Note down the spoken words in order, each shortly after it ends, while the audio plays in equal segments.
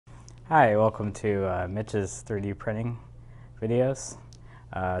Hi, welcome to Mitch's 3D printing videos.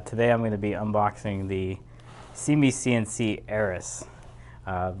 Today I'm going to be unboxing the SeeMeCNC Eris.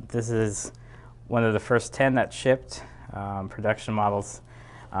 This is one of the first 10 that shipped, production models.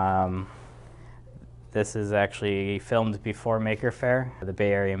 This is actually filmed before Maker Faire, the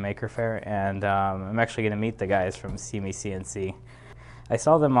Bay Area Maker Faire, and I'm actually going to meet the guys from SeeMeCNC. I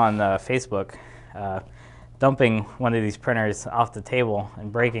saw them on Facebook dumping one of these printers off the table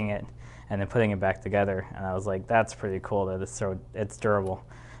and breaking it and then putting it back together, and I was like, that's pretty cool that it's durable.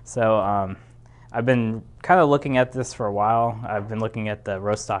 So I've been kind of looking at this for a while. I've been looking at the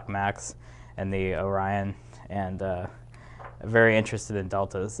Rostock Max and the Orion, and very interested in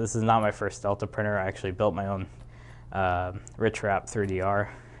deltas. This is not my first delta printer. I actually built my own Rich Wrap 3DR,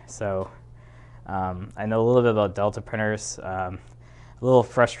 so I know a little bit about delta printers. A little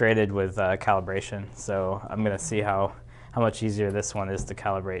frustrated with calibration, so I'm going to see how much easier this one is to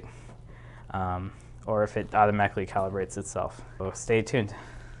calibrate, or if it automatically calibrates itself. So stay tuned.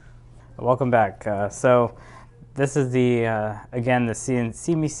 Welcome back. So this is the again the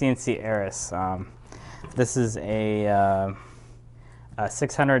SeeMeCNC Eris. This is a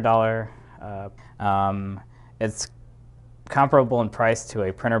 $600. It's comparable in price to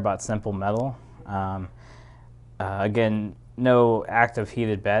a Printer Bot Simple Metal. Again, no active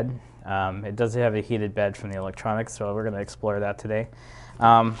heated bed. It does have a heated bed from the electronics, so we're going to explore that today.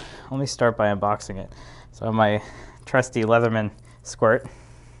 Let me start by unboxing it. So I have my trusty Leatherman squirt.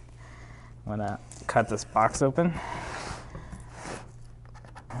 I'm going to cut this box open.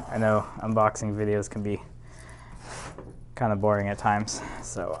 I know unboxing videos can be kind of boring at times,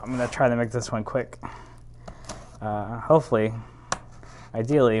 so I'm going to try to make this one quick. Hopefully,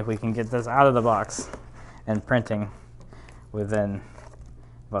 ideally, we can get this out of the box and printing within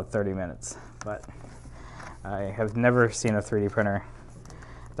about 30 minutes. But I have never seen a 3D printer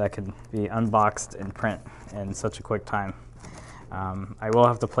that could be unboxed and print in such a quick time. I will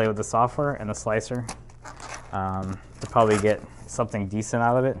have to play with the software and the slicer to probably get something decent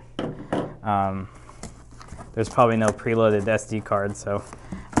out of it. There's probably no preloaded SD card, so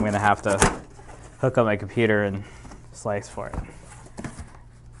I'm going to have to hook up my computer and slice for it.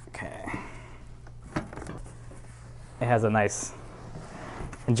 Okay. It has a nice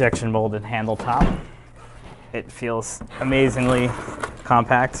injection molded handle top. It feels amazingly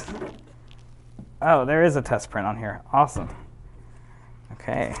compact. Oh, there is a test print on here. Awesome.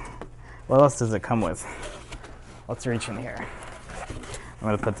 Okay. What else does it come with? Let's reach in here. I'm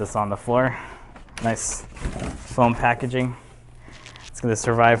going to put this on the floor. Nice foam packaging. It's going to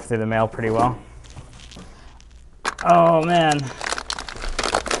survive through the mail pretty well. Oh man.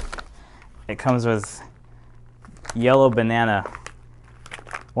 It comes with yellow banana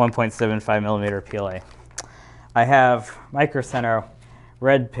 1.75 millimeter PLA. I have Micro Center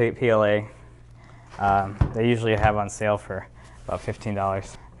red PLA. They usually have on sale for about $15.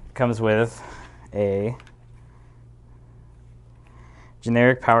 It comes with a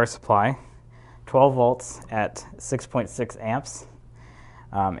generic power supply, 12 volts at 6.6 amps,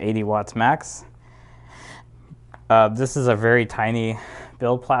 80 watts max. This is a very tiny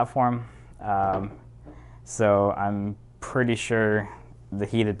build platform, so I'm pretty sure the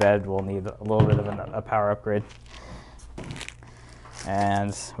heated bed will need a little bit of a power upgrade.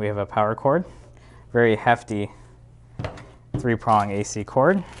 And we have a power cord, very hefty 3-prong AC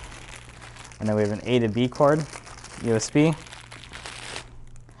cord. And then we have an A to B cord, USB.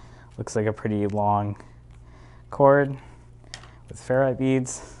 Looks like a pretty long cord with ferrite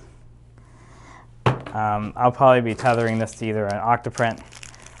beads. I'll probably be tethering this to either an Octoprint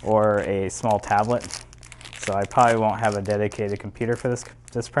or a small tablet. So I probably won't have a dedicated computer for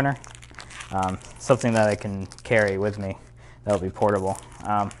this printer. Something that I can carry with me that'll be portable.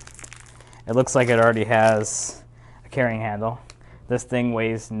 It looks like it already has a carrying handle. This thing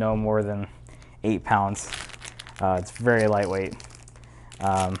weighs no more than 8 pounds. It's very lightweight.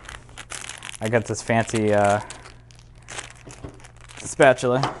 I got this fancy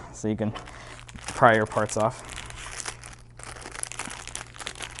spatula so you can pry your parts off.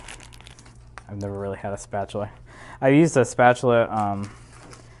 I've never really had a spatula. I used a spatula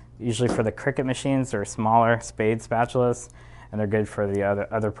usually for the Cricut machines or smaller spade spatulas, and they're good for the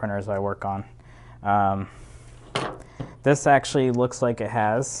other printers I work on. This actually looks like it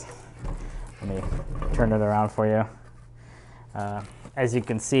has, let me turn it around for you. As you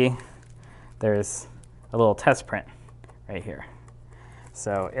can see, there's a little test print right here.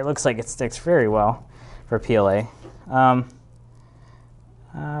 So it looks like it sticks very well for PLA.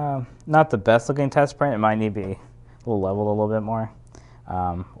 Not the best looking test print. It might need to be a little leveled a little bit more.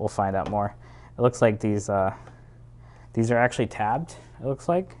 We'll find out more. It looks like these are actually tabbed, it looks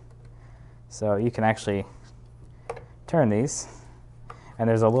like. So you can actually turn these, and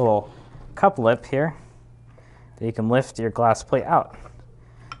there's a little cup lip here that you can lift your glass plate out.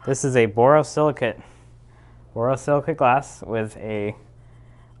 This is a borosilicate glass with a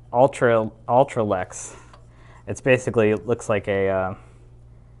Ultralex. It's basically, it looks like a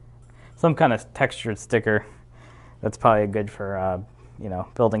some kind of textured sticker that's probably good for you know,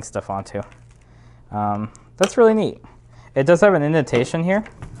 building stuff onto. That's really neat. It does have an indentation here,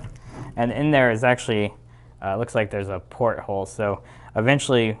 and in there is actually looks like there's a port hole. So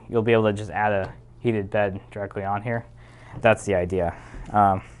eventually you'll be able to just add a heated bed directly on here. That's the idea.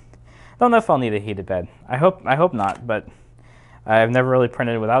 Don't know if I'll need a heated bed. I hope not, but I've never really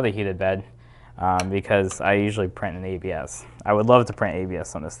printed without a heated bed because I usually print in ABS. I would love to print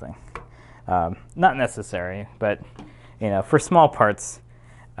ABS on this thing. Not necessary, but you know, for small parts,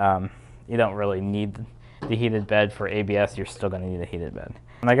 you don't really need the heated bed. For ABS, you're still going to need a heated bed.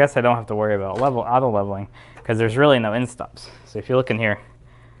 And I guess I don't have to worry about auto leveling because there's really no end stops. So if you look in here,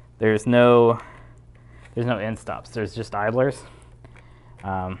 there's no end stops. There's just idlers.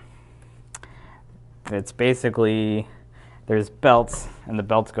 It's basically, there's belts, and the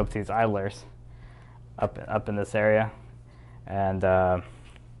belts go up to these idlers up in this area, and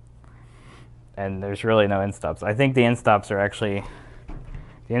there's really no end stops. I think the end stops are actually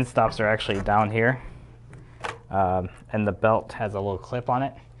down here, and the belt has a little clip on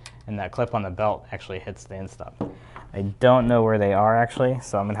it, and that clip on the belt actually hits the end stop. I don't know where they are actually,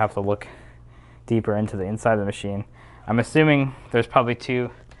 so I'm gonna have to look deeper into the inside of the machine. I'm assuming there's probably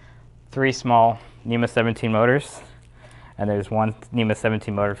 3 small NEMA 17 motors, and there's one NEMA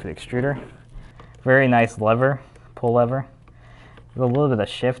 17 motor for the extruder. Very nice lever, pull lever. There's a little bit of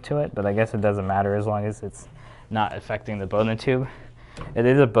shift to it, but I guess it doesn't matter as long as it's not affecting the Bowden tube. It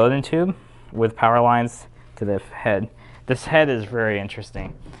is a Bowden tube with power lines to the head. This head is very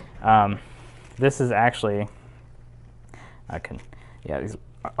interesting. This is actually, these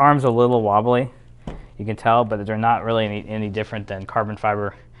arms are a little wobbly, you can tell, but they're not really any different than carbon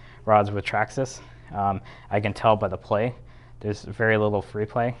fiber rods with Traxxas. I can tell by the play. There's very little free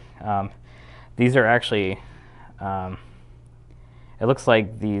play. These are actually, it looks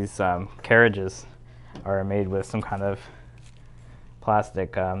like these carriages are made with some kind of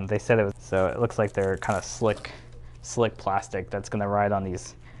plastic. They said it was, so it looks like they're kind of slick plastic that's going to ride on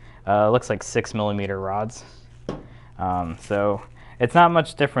these, looks like 6mm rods. So it's not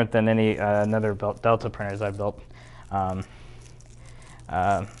much different than any another Delta printers I've built. I'm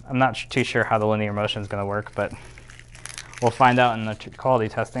not too sure how the linear motion is going to work, but we'll find out in the quality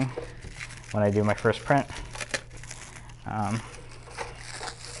testing when I do my first print.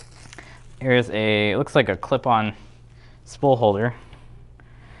 Here's it looks like a clip-on spool holder.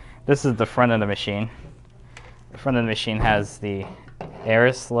 This is the front of the machine. The front of the machine has the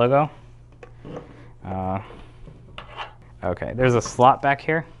Eris logo. Okay, there's a slot back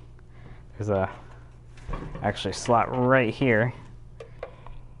here. There's actually a slot right here.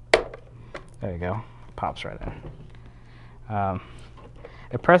 There you go, pops right in.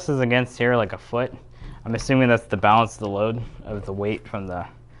 It presses against here like a foot. I'm assuming that's to balance the load of the weight from the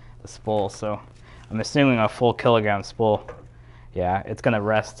spool. So I'm assuming a full kilogram spool, yeah, it's gonna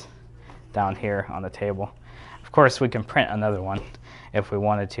rest down here on the table. Of course, we can print another one if we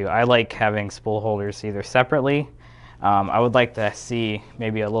wanted to. I like having spool holders either separately. I would like to see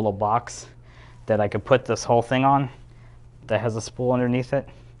maybe a little box that I could put this whole thing on that has a spool underneath it.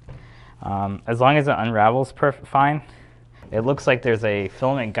 As long as it unravels fine. It looks like there's a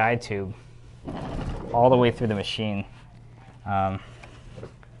filament guide tube all the way through the machine. Oh,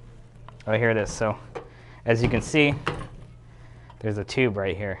 here it is. So as you can see, there's a tube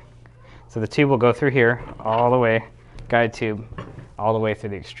right here. So the tube will go through here all the way, guide tube, all the way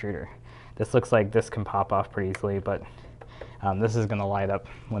through the extruder. This looks like this can pop off pretty easily, but this is going to light up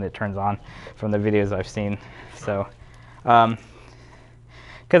when it turns on from the videos I've seen. So,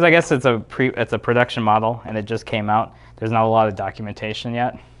 because I guess it's a production model and it just came out. There's not a lot of documentation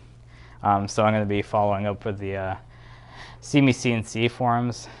yet. So I'm going to be following up with the SeeMeCNC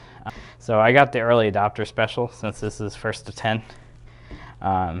forums. So I got the early adopter special since this is first to 10.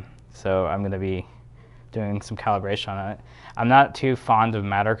 So I'm going to be doing some calibration on it. I'm not too fond of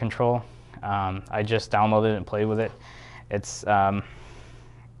matter control. I just downloaded it and played with it. It's, I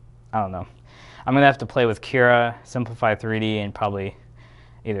don't know. I'm going to have to play with Cura, Simplify 3D, and probably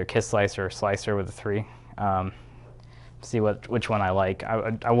either Kiss Slicer or Slicer with a 3. See which one I like.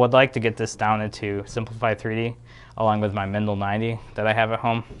 I would like to get this down into Simplify 3D along with my Mendel 90 that I have at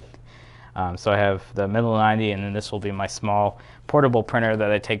home. So I have the Mendel 90, and then this will be my small portable printer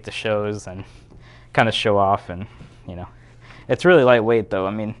that I take to shows and kind of show off. And you know, it's really lightweight though.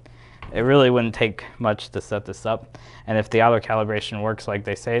 I mean, it really wouldn't take much to set this up. And if the auto calibration works like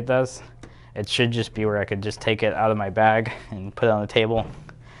they say it does, it should just be where I could just take it out of my bag and put it on the table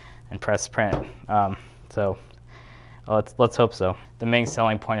and press print. So let's hope so. The main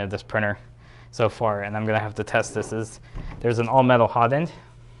selling point of this printer so far, and I'm gonna have to test this, is there's an all metal hot end,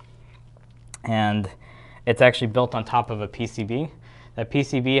 and it's actually built on top of a PCB. That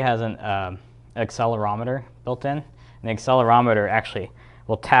PCB has an accelerometer built in. And the accelerometer actually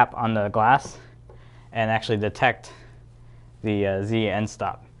will tap on the glass and actually detect the Z end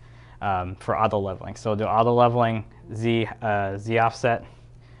stop for auto leveling. So do auto leveling, Z offset,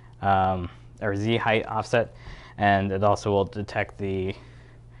 or Z height offset, and it also will detect the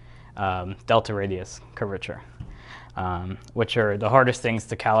delta radius curvature, which are the hardest things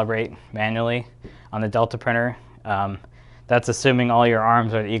to calibrate manually on the Delta printer. That's assuming all your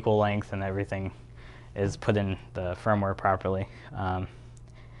arms are equal length and everything is put in the firmware properly.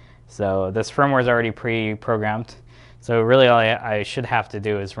 So this firmware is already pre-programmed. So really all I should have to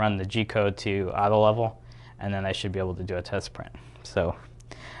do is run the G code to auto level, and then I should be able to do a test print. So,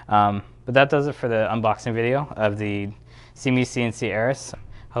 but that does it for the unboxing video of the SeeMeCNC Eris.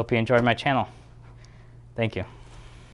 Hope you enjoyed my channel. Thank you.